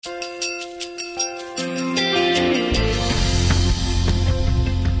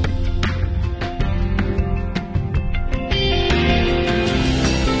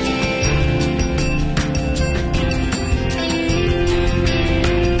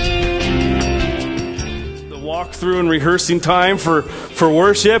through and rehearsing time for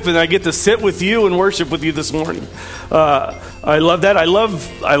worship, and I get to sit with you and worship with you this morning. I love that. I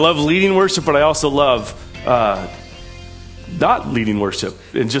love leading worship, but I also love not leading worship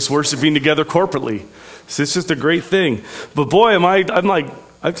and just worshiping together corporately. So it's just a great thing. But boy, I'm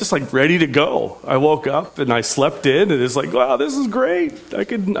just like ready to go. I woke up and I slept in, and it's like, wow, this is great. I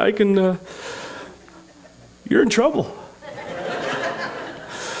can. You're in trouble.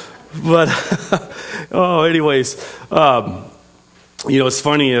 But, anyways, it's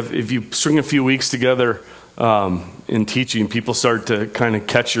funny if you string a few weeks together in teaching, people start to kind of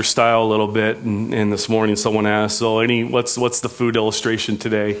catch your style a little bit. And this morning, someone asked, "So, what's the food illustration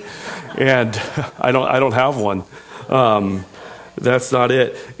today?" And I don't have one. That's not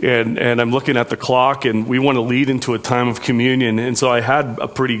it. And I'm looking at the clock, and we want to lead into a time of communion. And so I had a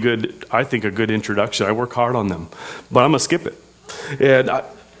good introduction. I work hard on them, but I'm gonna skip it. And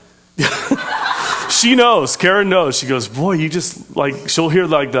she knows, Karen knows. She goes, boy, you just she'll hear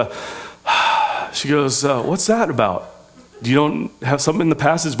she goes, what's that about? You don't have something in the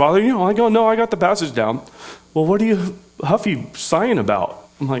passage bothering you? I go, no, I got the passage down. Well, what are you huffy sighing about?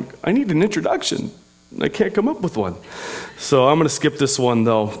 I'm like, I need an introduction. I can't come up with one. So I'm going to skip this one,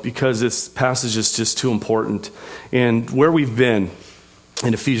 though, because this passage is just too important. And where we've been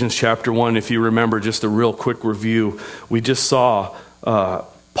in Ephesians chapter 1, if you remember, just a real quick review, we just saw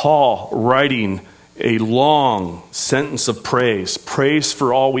Paul writing a long sentence of praise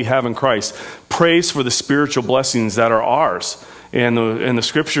for all we have in Christ, praise for the spiritual blessings that are ours. And the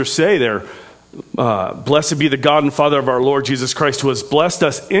scriptures say there, blessed be the God and Father of our Lord Jesus Christ, who has blessed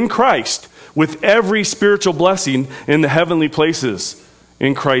us in Christ with every spiritual blessing in the heavenly places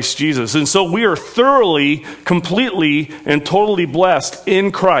in Christ Jesus. And so we are thoroughly, completely, and totally blessed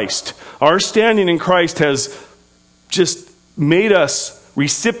in Christ. Our standing in Christ has just made us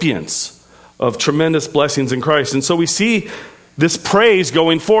recipients of tremendous blessings in Christ. And so we see this praise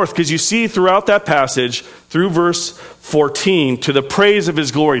going forth, because you see throughout that passage, through verse 14, to the praise of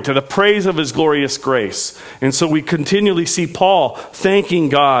his glory, to the praise of his glorious grace. And so we continually see Paul thanking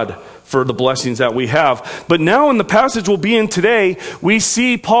God for the blessings that we have. But now in the passage we'll be in today, we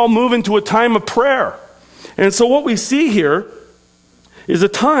see Paul move into a time of prayer. And so what we see here is a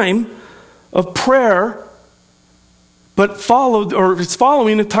time of prayer, but it's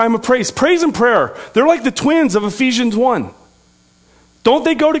following a time of praise. Praise and prayer, they're like the twins of Ephesians 1. Don't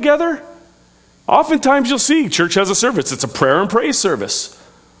they go together? Oftentimes you'll see church has a service. It's a prayer and praise service.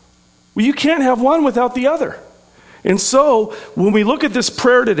 Well, you can't have one without the other. And so, when we look at this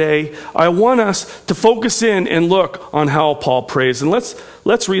prayer today, I want us to focus in and look on how Paul prays. And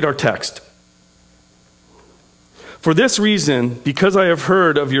let's read our text. For this reason, because I have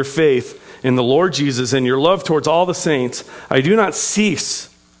heard of your faith in the Lord Jesus and your love towards all the saints, I do not cease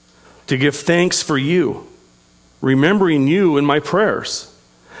to give thanks for you, remembering you in my prayers,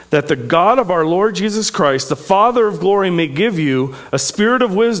 that the God of our Lord Jesus Christ, the Father of glory, may give you a spirit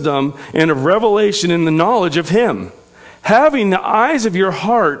of wisdom and of revelation in the knowledge of him, having the eyes of your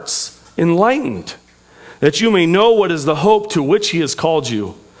hearts enlightened, that you may know what is the hope to which he has called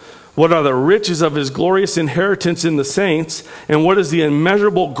you, what are the riches of his glorious inheritance in the saints, and what is the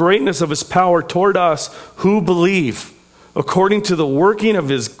immeasurable greatness of his power toward us who believe, according to the working of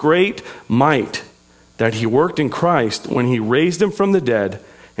his great might, that he worked in Christ when he raised him from the dead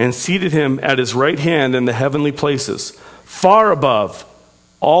and seated him at his right hand in the heavenly places, far above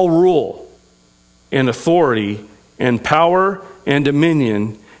all rule and authority and power and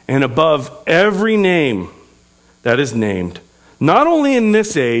dominion, and above every name that is named, not only in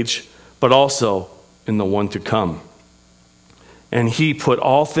this age, but also in the one to come. And he put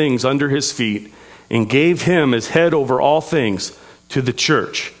all things under his feet and gave him as head over all things to the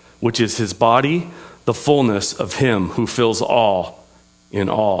church, which is his body, the fullness of him who fills all in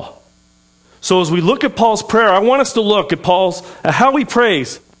all. So as we look at Paul's prayer, I want us to look at how he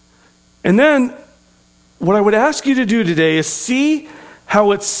prays. And then what I would ask you to do today is see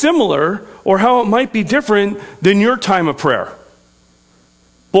how it's similar or how it might be different than your time of prayer.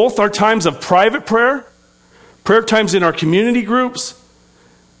 Both our times of private prayer times in our community groups,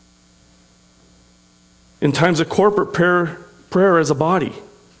 and times of corporate prayer as a body.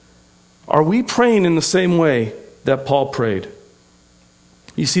 Are we praying in the same way that Paul prayed?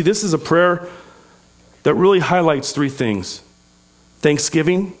 You see, this is a prayer that really highlights three things: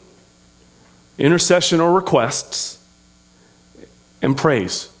 thanksgiving, intercession or requests, and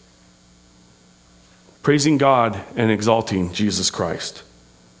praise. Praising God and exalting Jesus Christ.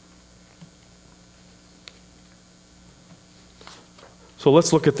 So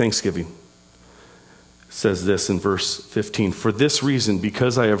let's look at thanksgiving. It says this in verse 15: For this reason,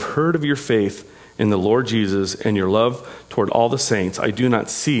 because I have heard of your faith in the Lord Jesus and your love toward all the saints, I do not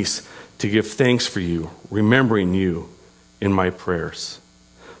cease to give thanks for you, remembering you in my prayers.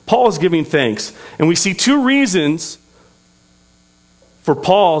 Paul is giving thanks, and we see two reasons for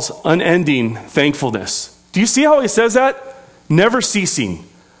Paul's unending thankfulness. Do you see how he says that? Never ceasing,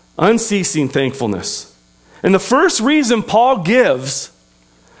 unceasing thankfulness. And the first reason Paul gives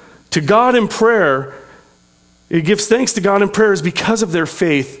to God in prayer, he gives thanks to God in prayer, is because of their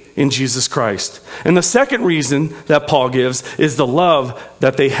faith in Jesus Christ. And the second reason that Paul gives is the love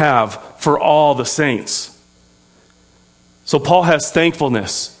that they have for all the saints. So Paul has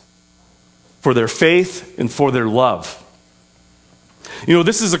thankfulness for their faith and for their love. You know,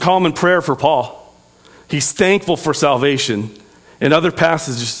 this is a common prayer for Paul. He's thankful for salvation. And other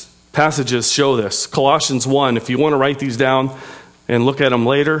passages show this. Colossians 1, if you want to write these down and look at them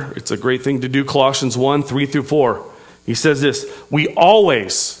later, it's a great thing to do. Colossians 1, 3 through 4. He says this, we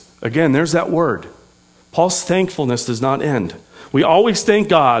always, again, there's that word. Paul's thankfulness does not end. We always thank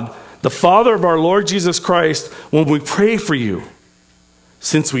God, the Father of our Lord Jesus Christ, when we pray for you,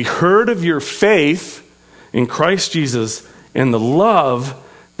 since we heard of your faith in Christ Jesus and the love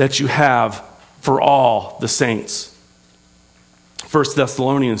that you have for all the saints. 1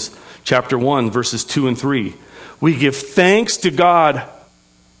 Thessalonians chapter 1, verses 2 and 3. We give thanks to God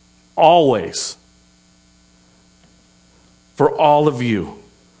always for all of you,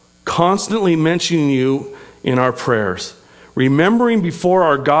 constantly mentioning you in our prayers, remembering before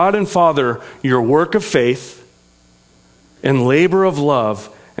our God and Father your work of faith and labor of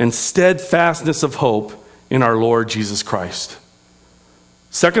love and steadfastness of hope in our Lord Jesus Christ.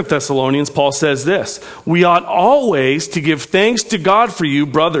 2 Thessalonians, Paul says this, we ought always to give thanks to God for you,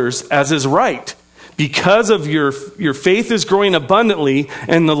 brothers, as is right, because of your faith is growing abundantly,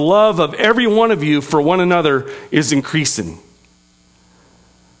 and the love of every one of you for one another is increasing.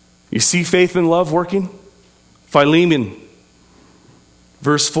 You see faith and love working? Philemon,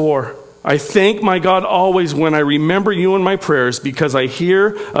 verse 4. I thank my God always when I remember you in my prayers, because I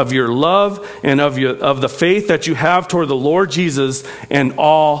hear of your love and of the faith that you have toward the Lord Jesus and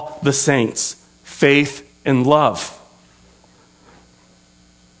all the saints. Faith and love.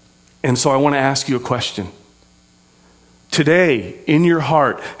 And so I want to ask you a question. Today, in your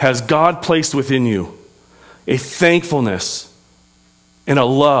heart, has God placed within you a thankfulness and a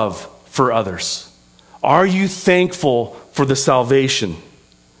love for others? Are you thankful for the salvation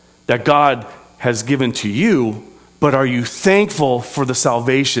that God has given to you, but are you thankful for the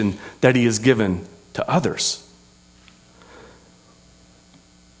salvation that he has given to others?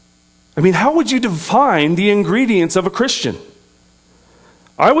 I mean, how would you define the ingredients of a Christian?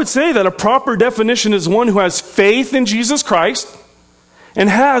 I would say that a proper definition is one who has faith in Jesus Christ and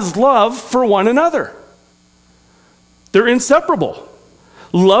has love for one another. They're inseparable.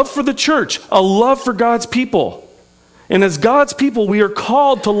 Love for the church, a love for God's people. And as God's people, we are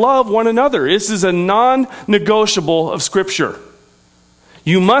called to love one another. This is a non-negotiable of Scripture.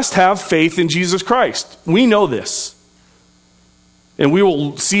 You must have faith in Jesus Christ. We know this. And we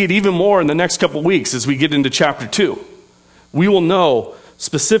will see it even more in the next couple weeks as we get into chapter 2. We will know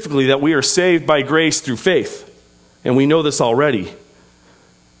specifically that we are saved by grace through faith. And we know this already.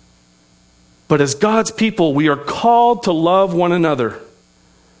 But as God's people, we are called to love one another.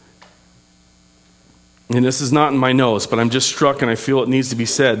 And this is not in my notes, but I'm just struck and I feel it needs to be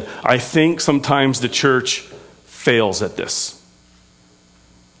said. I think sometimes the church fails at this.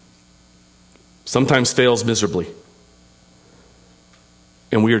 Sometimes fails miserably.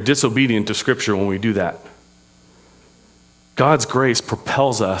 And we are disobedient to Scripture when we do that. God's grace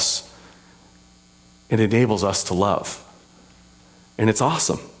propels us and enables us to love. And it's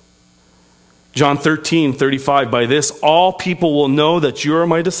awesome. John 13:35, by this all people will know that you are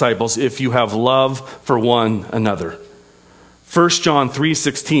my disciples if you have love for one another. 1 John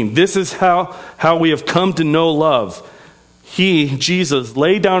 3:16, this is how we have come to know love. He, Jesus,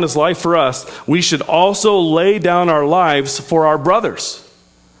 laid down his life for us. We should also lay down our lives for our brothers.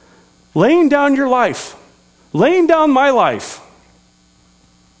 Laying down your life. Laying down my life.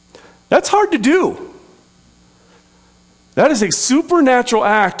 That's hard to do. That is a supernatural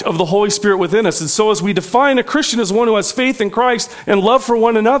act of the Holy Spirit within us. And so as we define a Christian as one who has faith in Christ and love for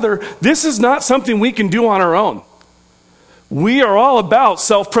one another, this is not something we can do on our own. We are all about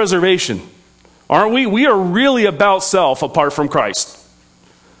self-preservation, aren't we? We are really about self apart from Christ.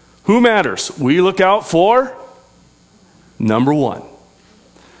 Who matters? We look out for number one.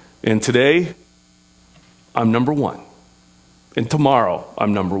 And today, I'm number one. And tomorrow,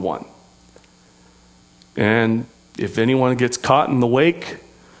 I'm number one. And if anyone gets caught in the wake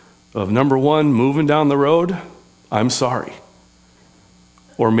of number one moving down the road, I'm sorry.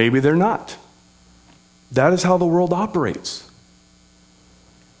 Or maybe they're not. That is how the world operates.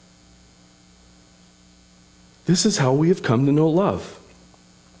 This is how we have come to know love.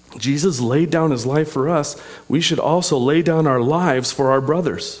 Jesus laid down his life for us. We should also lay down our lives for our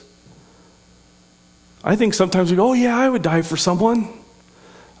brothers. I think sometimes we go, oh yeah, I would die for someone.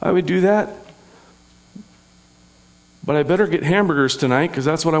 I would do that. But I better get hamburgers tonight because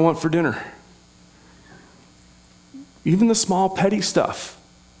that's what I want for dinner. Even the small petty stuff.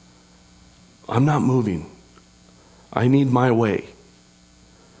 I'm not moving. I need my way.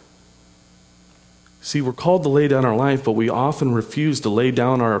 See, we're called to lay down our life, but we often refuse to lay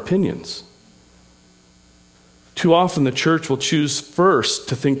down our opinions. Too often the church will choose first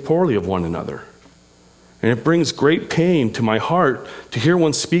to think poorly of one another. And it brings great pain to my heart to hear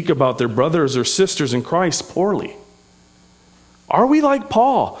one speak about their brothers or sisters in Christ poorly. Are we like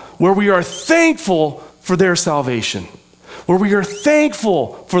Paul, where we are thankful for their salvation, where we are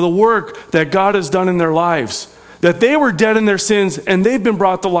thankful for the work that God has done in their lives, that they were dead in their sins and they've been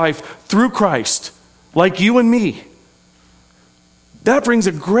brought to life through Christ, like you and me? That brings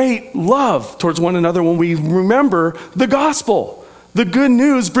a great love towards one another when we remember the gospel. The good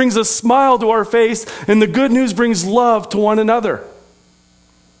news brings a smile to our face, and the good news brings love to one another.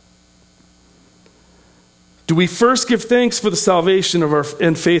 Do we first give thanks for the salvation of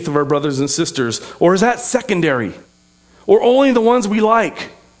and faith of our brothers and sisters, or is that secondary? Or only the ones we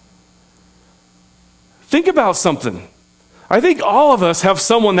like? Think about something. I think all of us have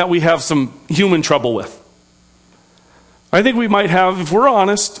someone that we have some human trouble with. I think we might have, if we're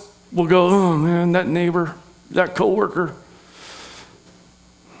honest, we'll go, oh man, that neighbor, that coworker,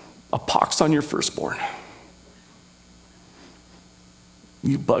 a pox on your firstborn.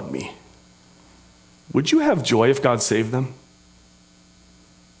 You bug me. Would you have joy if God saved them?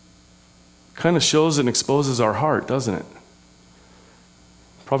 Kind of shows and exposes our heart, doesn't it?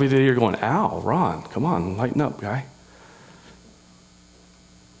 Probably today you're going, ow, Ron, come on, lighten up, guy.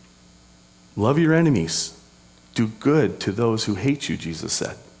 Love your enemies. Do good to those who hate you, Jesus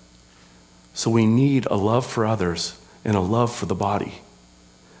said. So we need a love for others and a love for the body.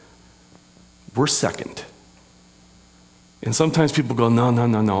 We're second. And sometimes people go,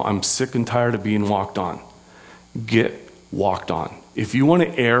 no, I'm sick and tired of being walked on. Get walked on. If you want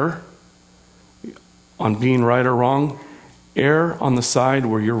to err on being right or wrong, err on the side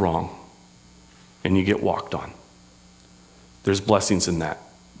where you're wrong and you get walked on. There's blessings in that.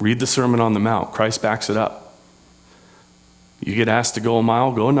 Read the Sermon on the Mount. Christ backs it up. You get asked to go a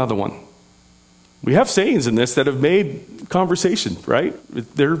mile, go another one. We have sayings in this that have made conversation, right?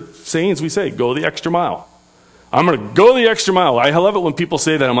 They're sayings we say, go the extra mile. I'm going to go the extra mile. I love it when people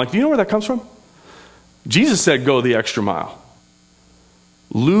say that. I'm like, do you know where that comes from? Jesus said, go the extra mile.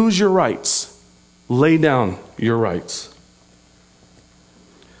 Lose your rights. Lay down your rights.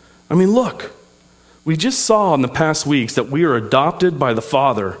 I mean, look. We just saw in the past weeks that we are adopted by the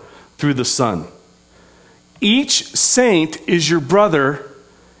Father through the Son. Each saint is your brother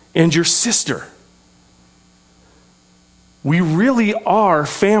and your sister. We really are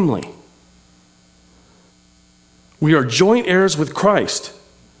family. We are joint heirs with Christ.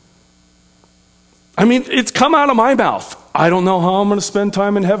 I mean, it's come out of my mouth. I don't know how I'm going to spend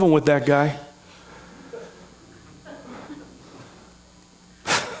time in heaven with that guy.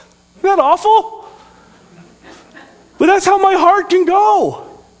 Isn't that awful? But that's how my heart can go.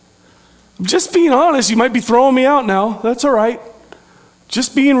 Just being honest, you might be throwing me out now. That's all right.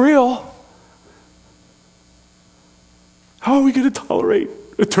 Just being real. How are we going to tolerate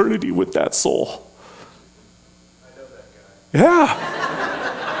eternity with that soul? I know that guy.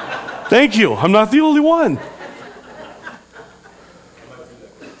 Yeah. Thank you. I'm not the only one.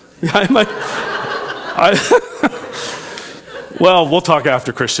 I might. Well, we'll talk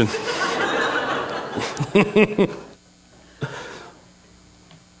after, Christian.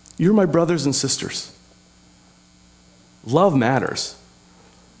 You're my brothers and sisters. Love matters.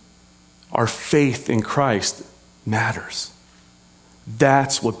 Our faith in Christ matters.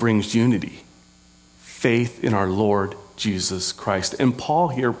 That's what brings unity. Faith in our Lord Jesus Christ. And Paul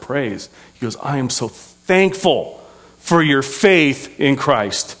here prays. He goes, I am so thankful for your faith in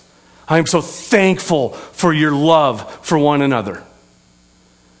Christ. I am so thankful for your love for one another.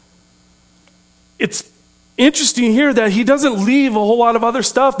 It's interesting here that he doesn't leave a whole lot of other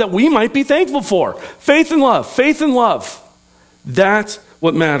stuff that we might be thankful for. Faith and love. Faith and love. That's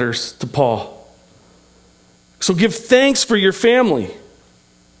what matters to Paul. So give thanks for your family.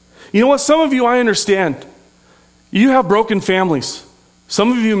 You know what? Some of you, I understand. You have broken families.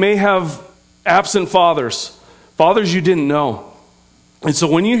 Some of you may have absent fathers. Fathers you didn't know. And so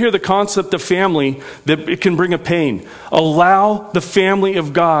when you hear the concept of family, that it can bring a pain. Allow the family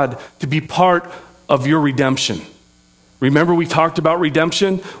of God to be part of your redemption. Remember we talked about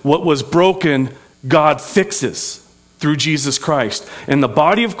redemption? What was broken, God fixes through Jesus Christ. And the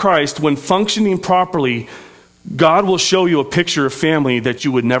body of Christ, when functioning properly, God will show you a picture of family that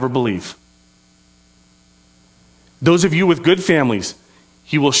you would never believe. Those of you with good families,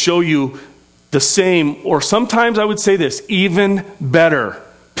 He will show you the same, or sometimes I would say this, even better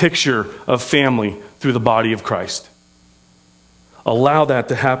picture of family through the body of Christ. Allow that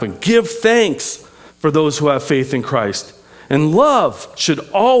to happen. Give thanks for those who have faith in Christ. And love should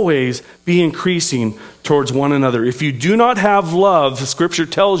always be increasing towards one another. If you do not have love, the Scripture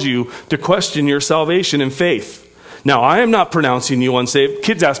tells you to question your salvation and faith. Now, I am not pronouncing you unsaved.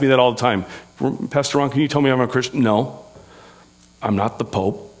 Kids ask me that all the time. Pastor Ron, can you tell me I'm a Christian? No, I'm not the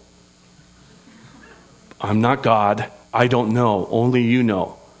Pope. I'm not God. I don't know. Only you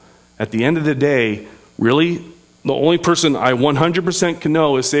know. At the end of the day, really, the only person I 100% can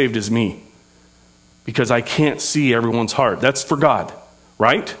know is saved is me. Because I can't see everyone's heart. That's for God,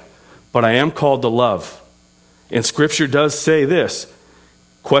 right? But I am called to love. And Scripture does say this: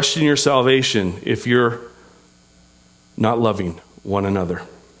 question your salvation if you're not loving one another.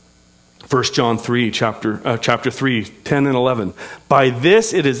 1 John 3, chapter 3, 10 and 11. By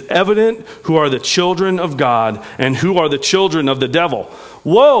this it is evident who are the children of God and who are the children of the devil.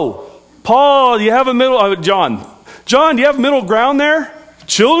 Whoa! Paul, do you have a middle... John, do you have middle ground there?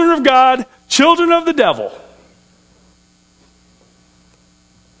 Children of God, children of the devil.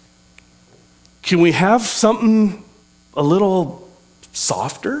 Can we have something a little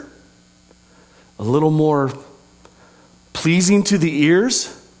softer? A little more pleasing to the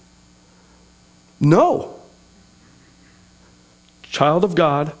ears? No. Child of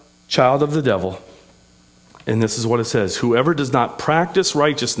God, child of the devil. And this is what it says: whoever does not practice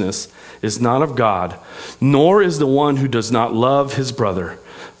righteousness is not of God, nor is the one who does not love his brother.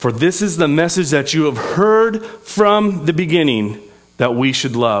 For this is the message that you have heard from the beginning, that we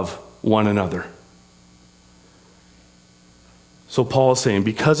should love one another. So Paul is saying,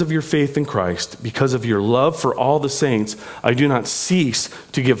 because of your faith in Christ, because of your love for all the saints, I do not cease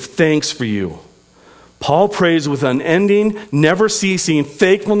to give thanks for you. Paul prays with unending, never ceasing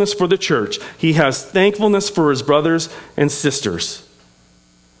thankfulness for the church. He has thankfulness for his brothers and sisters,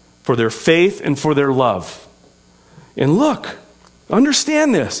 for their faith and for their love. And look,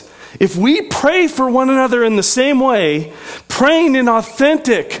 understand this. If we pray for one another in the same way, praying in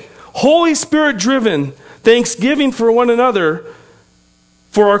authentic, Holy Spirit-driven thanksgiving for one another,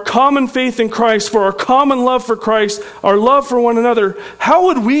 for our common faith in Christ, for our common love for Christ, our love for one another, how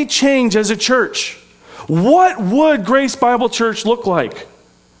would we change as a church? What would Grace Bible Church look like?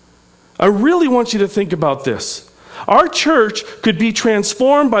 I really want you to think about this. Our church could be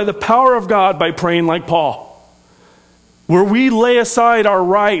transformed by the power of God by praying like Paul, where we lay aside our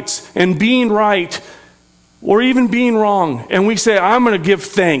rights and being right, or even being wrong, and we say, I'm going to give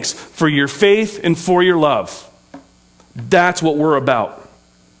thanks for your faith and for your love. That's what we're about.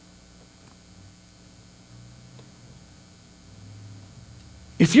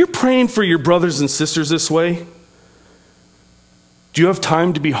 If you're praying for your brothers and sisters this way, do you have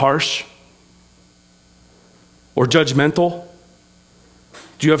time to be harsh or judgmental?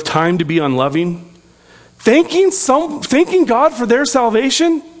 Do you have time to be unloving? Thanking God for their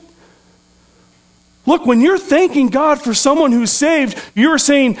salvation? Look, when you're thanking God for someone who's saved, you're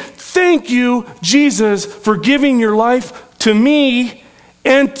saying, thank you, Jesus, for giving your life to me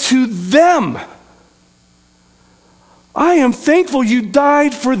and to them. I am thankful you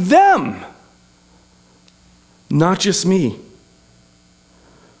died for them, not just me.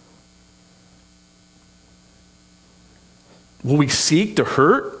 Will we seek to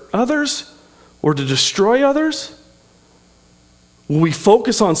hurt others or to destroy others? Will we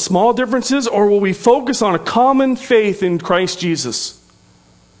focus on small differences, or will we focus on a common faith in Christ Jesus?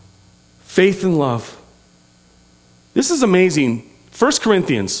 Faith and love. This is amazing. 1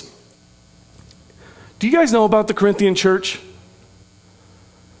 Corinthians. Do you guys know about the Corinthian church?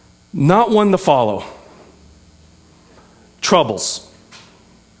 Not one to follow. Troubles.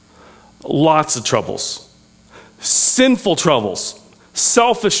 Lots of troubles. Sinful troubles.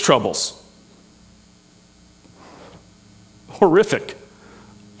 Selfish troubles. Horrific.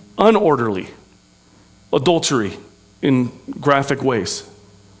 Unorderly. Adultery in graphic ways.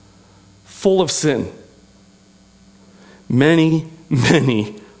 Full of sin. Many,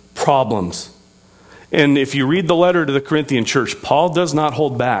 many problems. And if you read the letter to the Corinthian church, Paul does not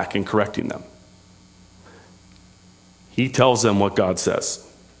hold back in correcting them. He tells them what God says.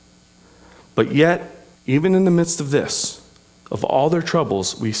 But yet, even in the midst of this, of all their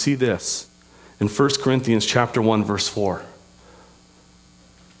troubles, we see this in 1 Corinthians chapter 1, verse 4.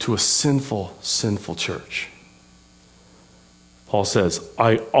 to a sinful, sinful church. Paul says,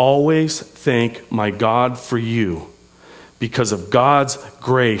 I always thank my God for you because of God's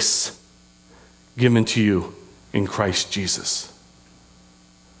grace given to you in Christ Jesus.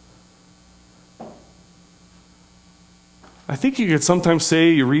 I think you could sometimes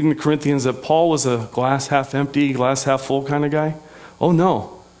say, you read in the Corinthians, that Paul was a glass half empty, glass half full kind of guy. Oh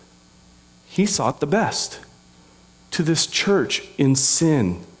no. He sought the best to this church in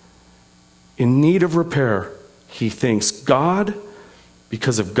sin, in need of repair. He thanks God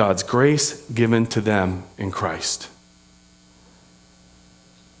because of God's grace given to them in Christ.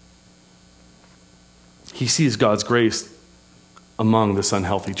 He sees God's grace among this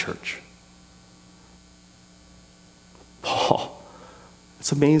unhealthy church. Paul,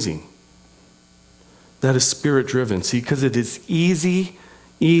 it's amazing. That is spirit-driven. See, because it is easy,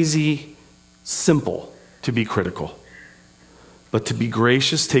 simple to be critical. But to be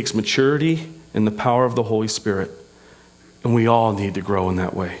gracious takes maturity and the power of the Holy Spirit. And we all need to grow in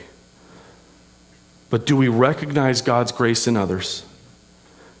that way. But do we recognize God's grace in others?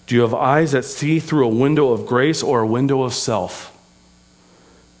 Do you have eyes that see through a window of grace or a window of self?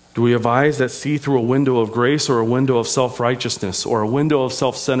 Do we have eyes that see through a window of grace or a window of self-righteousness or a window of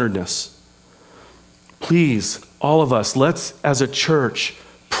self-centeredness? Please, all of us, let's as a church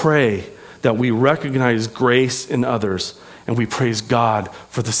pray that we recognize grace in others and we praise God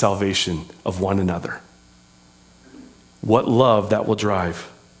for the salvation of one another. What love that will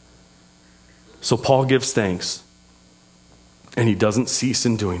drive. So Paul gives thanks, and he doesn't cease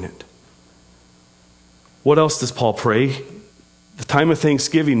in doing it. What else does Paul pray? The time of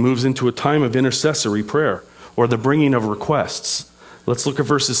thanksgiving moves into a time of intercessory prayer, or the bringing of requests. Let's look at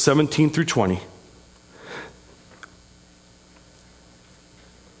verses 17 through 20.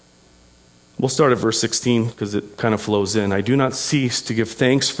 We'll start at verse 16 because it kind of flows in. I do not cease to give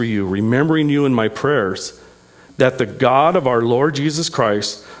thanks for you, remembering you in my prayers, that the God of our Lord Jesus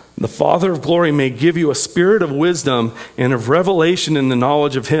Christ, the Father of glory, may give you a spirit of wisdom and of revelation in the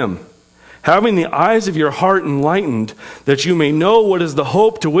knowledge of him, having the eyes of your heart enlightened, that you may know what is the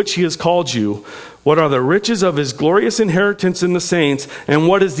hope to which he has called you, what are the riches of his glorious inheritance in the saints, and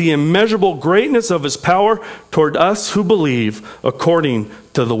what is the immeasurable greatness of his power toward us who believe, according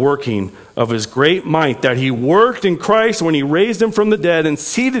to the working of his great might, that he worked in Christ when he raised him from the dead and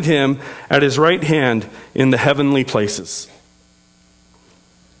seated him at his right hand in the heavenly places.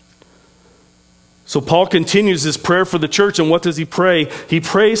 So Paul continues his prayer for the church, and what does he pray? He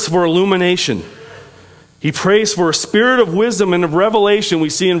prays for illumination. He prays for a spirit of wisdom and of revelation, we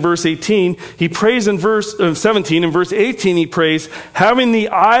see in verse 18. He prays in verse 17. In verse 18 he prays, having the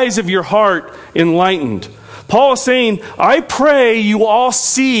eyes of your heart enlightened. Paul is saying, I pray you all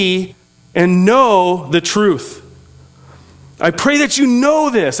see and know the truth. I pray that you know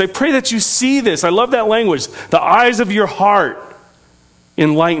this. I pray that you see this. I love that language. The eyes of your heart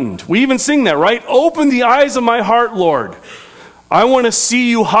enlightened. We even sing that, right? Open the eyes of my heart, Lord. I want to see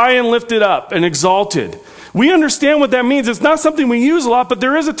you high and lifted up and exalted. We understand what that means. It's not something we use a lot, but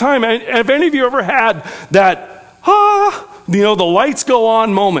there is a time. Have any of you ever had that, the lights go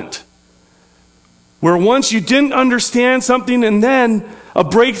on moment? Where once you didn't understand something and then a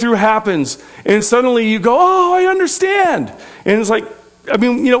breakthrough happens and suddenly you go, oh, I understand. And it's like,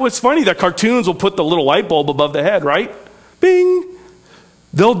 it's funny that cartoons will put the little light bulb above the head, right? Bing.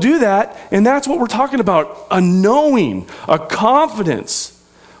 They'll do that, and that's what we're talking about, a knowing, a confidence,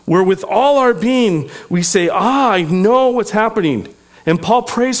 where with all our being we say, I know what's happening. And Paul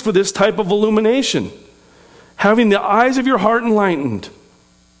prays for this type of illumination, having the eyes of your heart enlightened.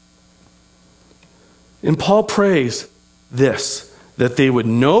 And Paul prays this, that they would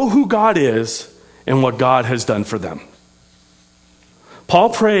know who God is and what God has done for them.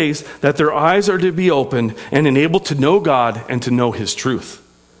 Paul prays that their eyes are to be opened and enabled to know God and to know his truth.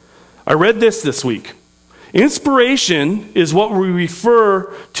 I read this week. Inspiration is what we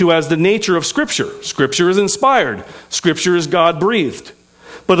refer to as the nature of Scripture. Scripture is inspired. Scripture is God-breathed.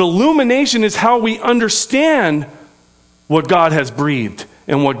 But illumination is how we understand what God has breathed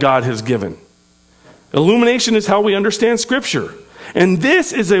and what God has given. Illumination is how we understand Scripture. And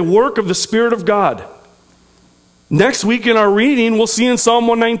this is a work of the Spirit of God. Next week in our reading, we'll see in Psalm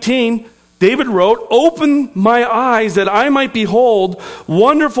 119, David wrote, open my eyes that I might behold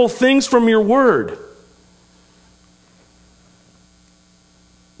wonderful things from your word.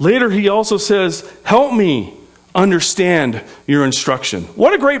 Later he also says, help me understand your instruction.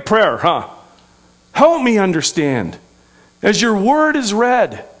 What a great prayer, huh? Help me understand. As your word is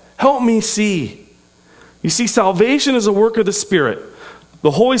read, help me see. You see, salvation is a work of the Spirit.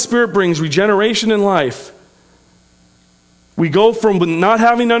 The Holy Spirit brings regeneration in life. We go from not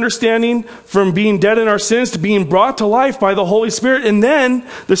having understanding, from being dead in our sins, to being brought to life by the Holy Spirit. And then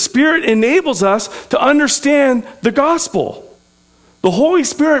the Spirit enables us to understand the gospel. The Holy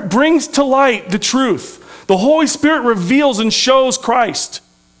Spirit brings to light the truth. The Holy Spirit reveals and shows Christ.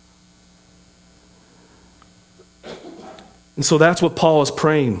 And so that's what Paul is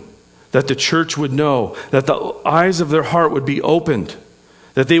praying, that the church would know, that the eyes of their heart would be opened,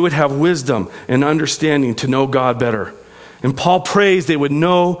 that they would have wisdom and understanding to know God better. And Paul prays they would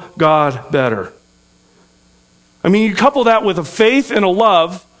know God better. I mean, you couple that with a faith and a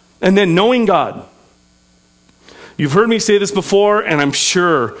love, and then knowing God. You've heard me say this before, and I'm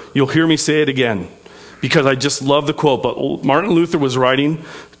sure you'll hear me say it again, because I just love the quote. But Martin Luther was writing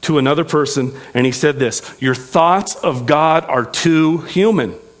to another person, and he said this: "Your thoughts of God are too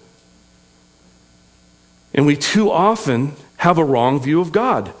human." And we too often have a wrong view of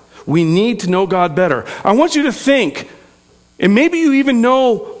God. We need to know God better. I want you to think, and maybe you even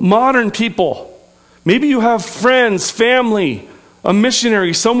know modern people. Maybe you have friends, family, a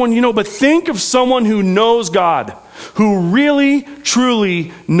missionary, someone you know, but think of someone who knows God, who really,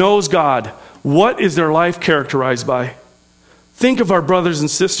 truly knows God. What is their life characterized by? Think of our brothers and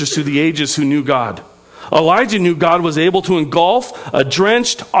sisters through the ages who knew God. Elijah knew God was able to engulf a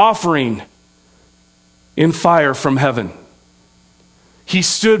drenched offering in fire from heaven. He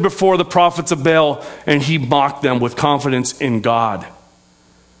stood before the prophets of Baal and he mocked them with confidence in God.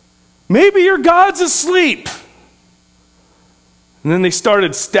 Maybe your God's asleep. And then they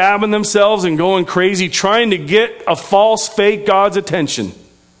started stabbing themselves and going crazy, trying to get a false, fake God's attention.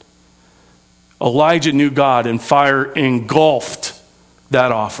 Elijah knew God, and fire engulfed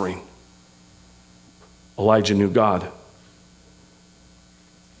that offering. Elijah knew God.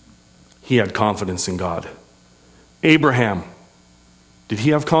 He had confidence in God. Abraham, did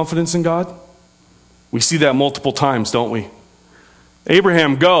he have confidence in God? We see that multiple times, don't we?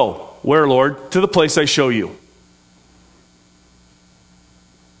 Abraham, go. Where, Lord? To the place I show you.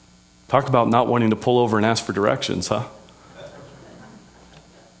 Talk about not wanting to pull over and ask for directions, huh?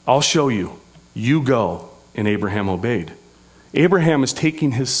 I'll show you. You go. And Abraham obeyed. Abraham is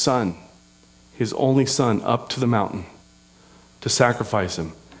taking his son, his only son, up to the mountain to sacrifice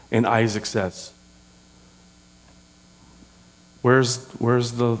him. And Isaac says, Where's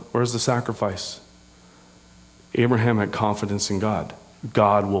the sacrifice? Abraham had confidence in God.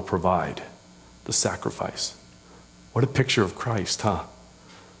 God will provide the sacrifice. What a picture of Christ, huh?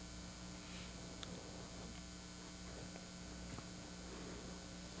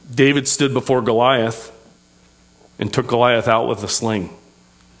 David stood before Goliath and took Goliath out with a sling.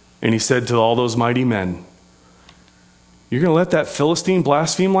 And he said to all those mighty men, "You're going to let that Philistine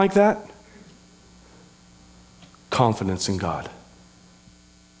blaspheme like that?" Confidence in God.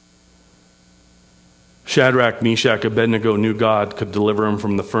 Shadrach, Meshach, Abednego knew God could deliver him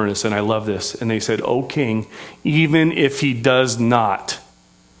from the furnace, and I love this. And they said, "O king, even if he does not,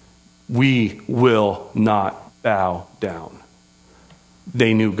 we will not bow down."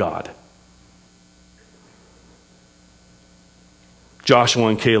 They knew God. Joshua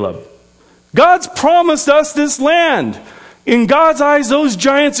and Caleb. God's promised us this land. In God's eyes, those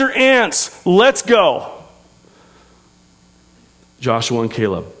giants are ants. Let's go. Joshua and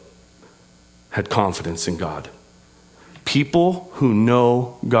Caleb had confidence in God. People who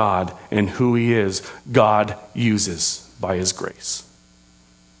know God and who He is, God uses by His grace.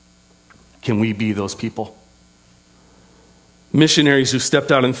 Can we be those people? Missionaries who stepped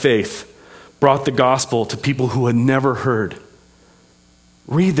out in faith brought the gospel to people who had never heard.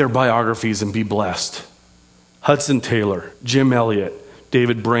 Read their biographies and be blessed. Hudson Taylor, Jim Elliot,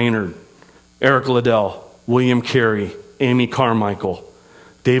 David Brainerd, Eric Liddell, William Carey, Amy Carmichael,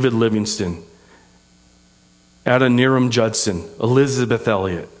 David Livingston, Adoniram Judson, Elizabeth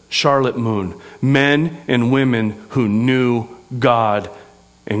Elliot, Charlotte Moon, men and women who knew God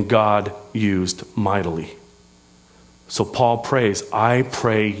and God used mightily. So Paul prays, I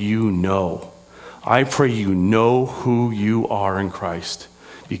pray you know. I pray you know who you are in Christ,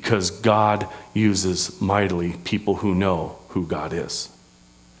 because God uses mightily people who know who God is.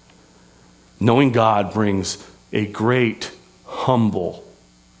 Knowing God brings a great, humble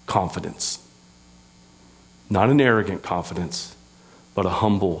confidence. Not an arrogant confidence, but a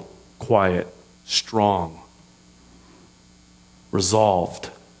humble, quiet, strong, resolved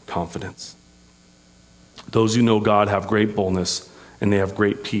confidence. Those who know God have great boldness and they have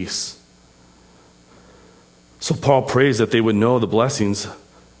great peace. So Paul prays that they would know the blessings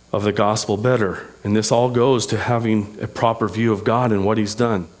of the gospel better. And this all goes to having a proper view of God and what He's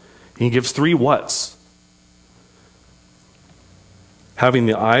done. He gives 3 whats. Having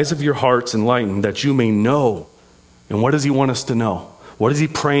the eyes of your hearts enlightened, that you may know And what does he want us to know? What is he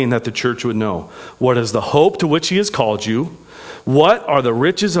praying that the church would know? What is the hope to which he has called you? What are the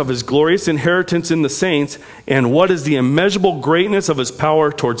riches of his glorious inheritance in the saints? And what is the immeasurable greatness of his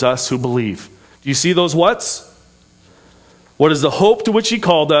power towards us who believe? Do you see those whats? What is the hope to which he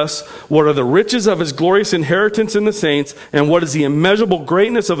called us? What are the riches of his glorious inheritance in the saints? And what is the immeasurable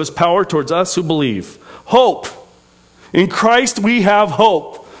greatness of his power towards us who believe? Hope. In Christ we have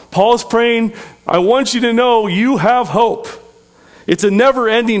hope. Paul's praying, I want you to know you have hope. It's a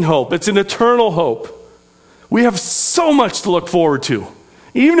never-ending hope. It's an eternal hope. We have so much to look forward to.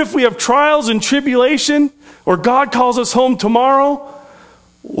 Even if we have trials and tribulation, or God calls us home tomorrow,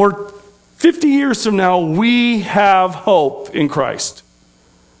 or 50 years from now, we have hope in Christ.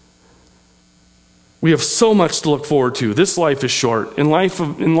 We have so much to look forward to. This life is short. In light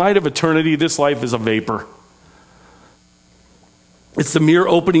of eternity, this life is a vapor. It's the mere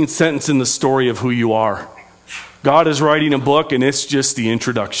opening sentence in the story of who you are. God is writing a book, and it's just the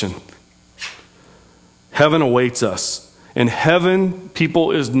introduction. Heaven awaits us. And heaven,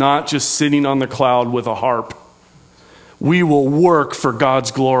 people, is not just sitting on the cloud with a harp. We will work for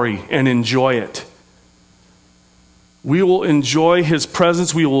God's glory and enjoy it. We will enjoy his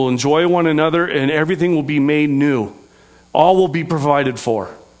presence. We will enjoy one another, and everything will be made new. All will be provided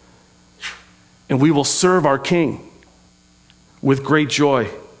for. And we will serve our King with great joy.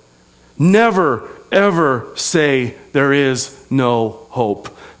 Never, ever say there is no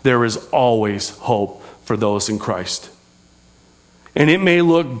hope. There is always hope for those in Christ. And it may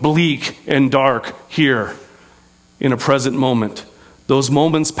look bleak and dark here in a present moment. Those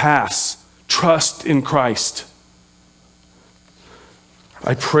moments pass. Trust in Christ.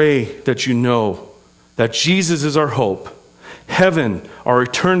 I pray that you know that Jesus is our hope. Heaven, our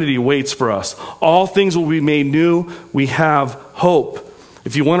eternity waits for us. All things will be made new. We have hope.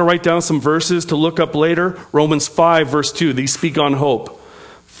 If you want to write down some verses to look up later, Romans 5 verse 2, these speak on hope.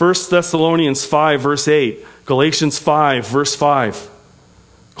 1 Thessalonians 5 verse 8, Galatians 5 verse 5,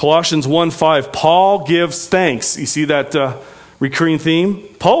 Colossians 1:5, Paul gives thanks. You see that recurring theme?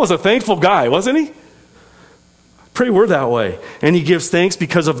 Paul was a thankful guy, wasn't he? Pray we're that way. And he gives thanks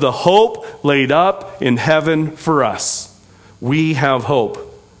because of the hope laid up in heaven for us. We have hope.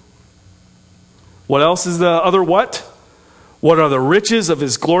 What else is the other what? What are the riches of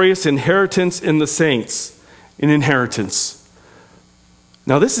his glorious inheritance in the saints? An inheritance.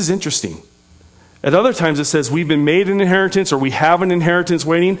 Now this is interesting. At other times it says we've been made an inheritance or we have an inheritance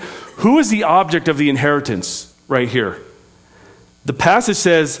waiting. Who is the object of the inheritance right here? The passage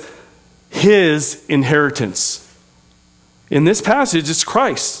says his inheritance. In this passage it's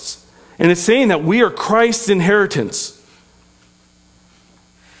Christ's. And it's saying that we are Christ's inheritance.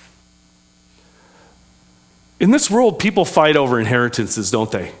 In this world, people fight over inheritances,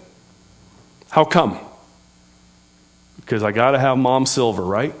 don't they? How come? Because I got to have mom's silver,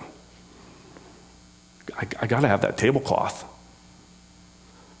 right? I got to have that tablecloth.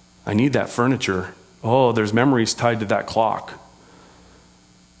 I need that furniture. Oh, there's memories tied to that clock.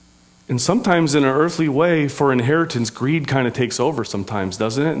 And sometimes in an earthly way, for inheritance, greed kind of takes over sometimes,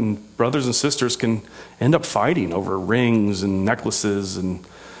 doesn't it? And brothers and sisters can end up fighting over rings and necklaces and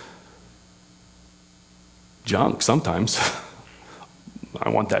junk sometimes. I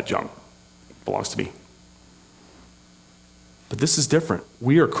want that junk. It belongs to me. But this is different.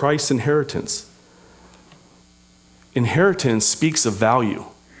 We are Christ's inheritance. Inheritance speaks of value.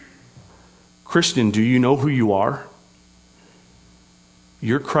 Christian, do you know who you are?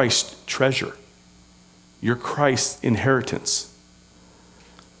 You're Christ's treasure. You're Christ's inheritance.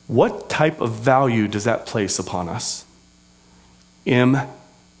 What type of value does that place upon us?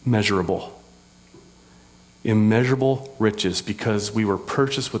 Immeasurable. Immeasurable riches because we were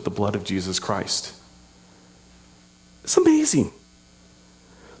purchased with the blood of Jesus Christ. It's amazing.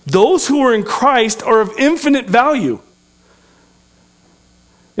 Those who are in Christ are of infinite value.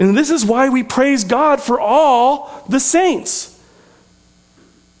 And this is why we praise God for all the saints.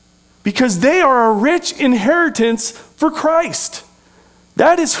 Because they are a rich inheritance for Christ.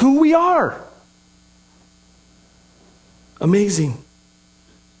 That is who we are. Amazing.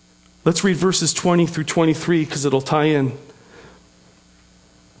 Let's read verses 20 through 23 because it'll tie in.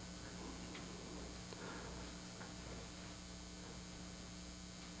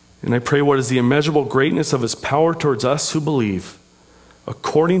 And I pray, what is the immeasurable greatness of his power towards us who believe,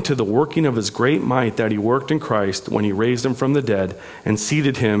 according to the working of his great might that he worked in Christ when he raised him from the dead and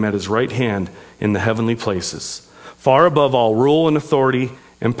seated him at his right hand in the heavenly places, far above all rule and authority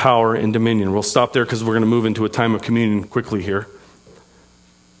and power and dominion. We'll stop there because we're going to move into a time of communion quickly here.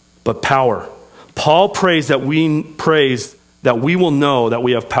 But power. Paul prays that we will know that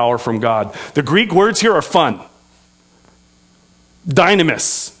we have power from God. The Greek words here are fun.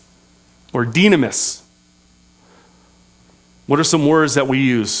 Dynamis or dynamis. What are some words that we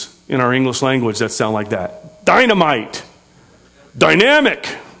use in our English language that sound like that? Dynamite.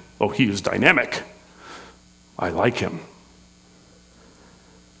 Dynamic. Oh, he is dynamic. I like him.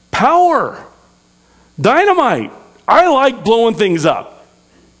 Power. Dynamite. I like blowing things up.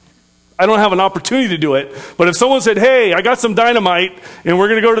 I don't have an opportunity to do it, but if someone said, hey, I got some dynamite and we're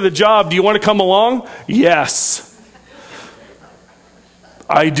going to go to the job, do you want to come along? Yes.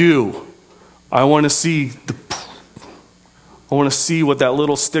 I do. I want to see what that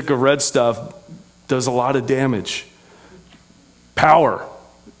little stick of red stuff does a lot of damage. Power.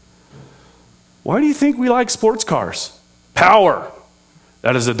 Why do you think we like sports cars? Power.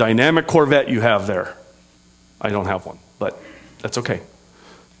 That is a dynamic Corvette you have there. I don't have one, but that's okay.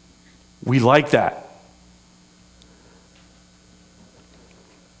 We like that.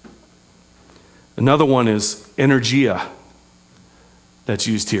 Another one is energia that's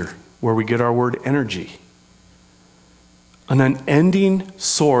used here, where we get our word energy. An unending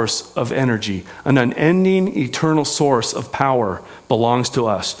source of energy, an unending eternal source of power belongs to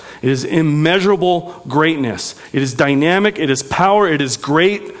us. It is immeasurable greatness. It is dynamic. It is power. It is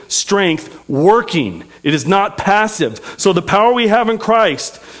great strength working. It is not passive. So the power we have in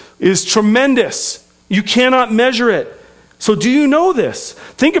Christ is tremendous. You cannot measure it. So do you know this?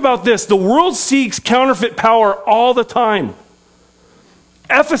 Think about this. The world seeks counterfeit power all the time.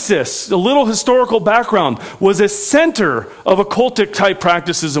 Ephesus, a little historical background, was a center of occultic type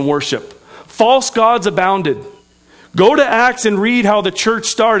practices and worship. False gods abounded. Go to Acts and read how the church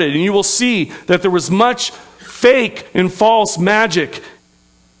started, and you will see that there was much fake and false magic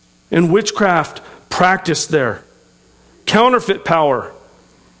and witchcraft practiced there. Counterfeit power.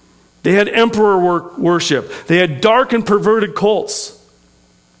 They had emperor worship. They had dark and perverted cults.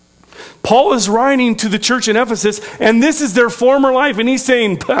 Paul is writing to the church in Ephesus, and this is their former life. And he's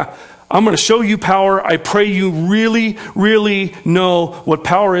saying, I'm going to show you power. I pray you really, really know what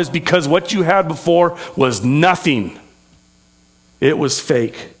power is, because what you had before was nothing. It was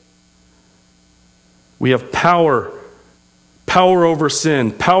fake. We have power. Power over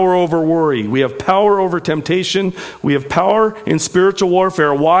sin. Power over worry. We have power over temptation. We have power in spiritual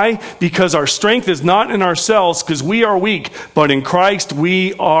warfare. Why? Because our strength is not in ourselves, because we are weak, but in Christ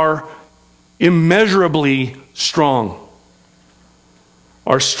we are immeasurably strong.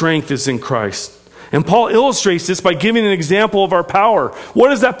 Our strength is in Christ. And Paul illustrates this by giving an example of our power.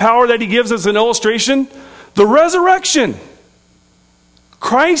 What is that power that he gives as an illustration? The resurrection.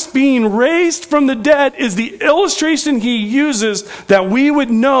 Christ being raised from the dead is the illustration he uses that we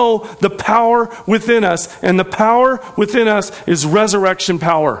would know the power within us. And the power within us is resurrection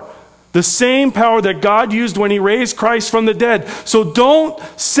power. The same power that God used when he raised Christ from the dead. So don't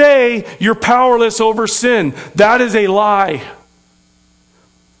say you're powerless over sin. That is a lie.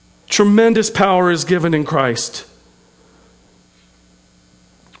 Tremendous power is given in Christ.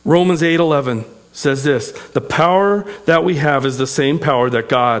 Romans 8:11 says this: the power that we have is the same power that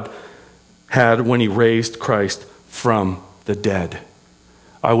God had when he raised Christ from the dead.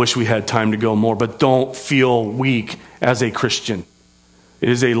 I wish we had time to go more, but don't feel weak as a Christian. It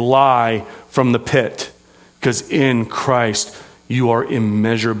is a lie from the pit, because in Christ you are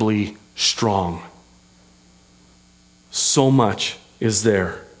immeasurably strong. So much is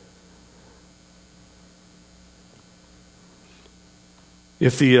there.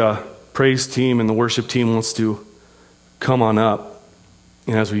 If the praise team and the worship team wants to come on up,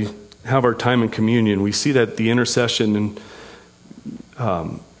 and as we have our time in communion, we see that the intercession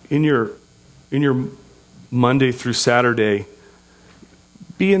and in your Monday through Saturday,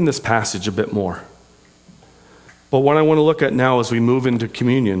 be in this passage a bit more. But what I want to look at now as we move into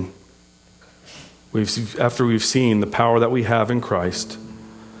communion, after we've seen the power that we have in Christ,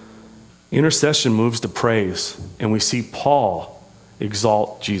 intercession moves to praise, and we see Paul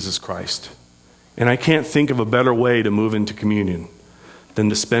exalt Jesus Christ. And I can't think of a better way to move into communion than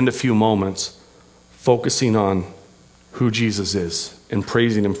to spend a few moments focusing on who Jesus is and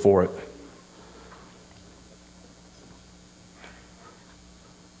praising him for it.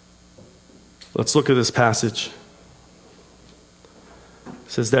 Let's look at this passage.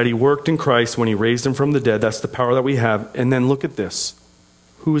 It says that he worked in Christ when he raised him from the dead. That's the power that we have. And then look at this.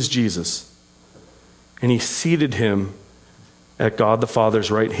 Who is Jesus? And he seated him at God the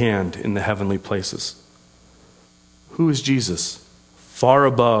Father's right hand in the heavenly places. Who is Jesus? Far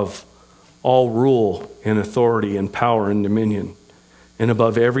above all rule and authority and power and dominion, and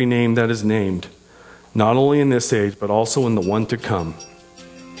above every name that is named, not only in this age, but also in the one to come.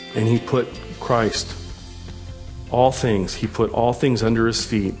 And he put Christ, he put all things under his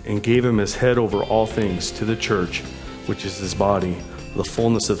feet, and gave him as head over all things to the church, which is his body, the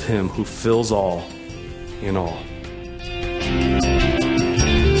fullness of him who fills all in all.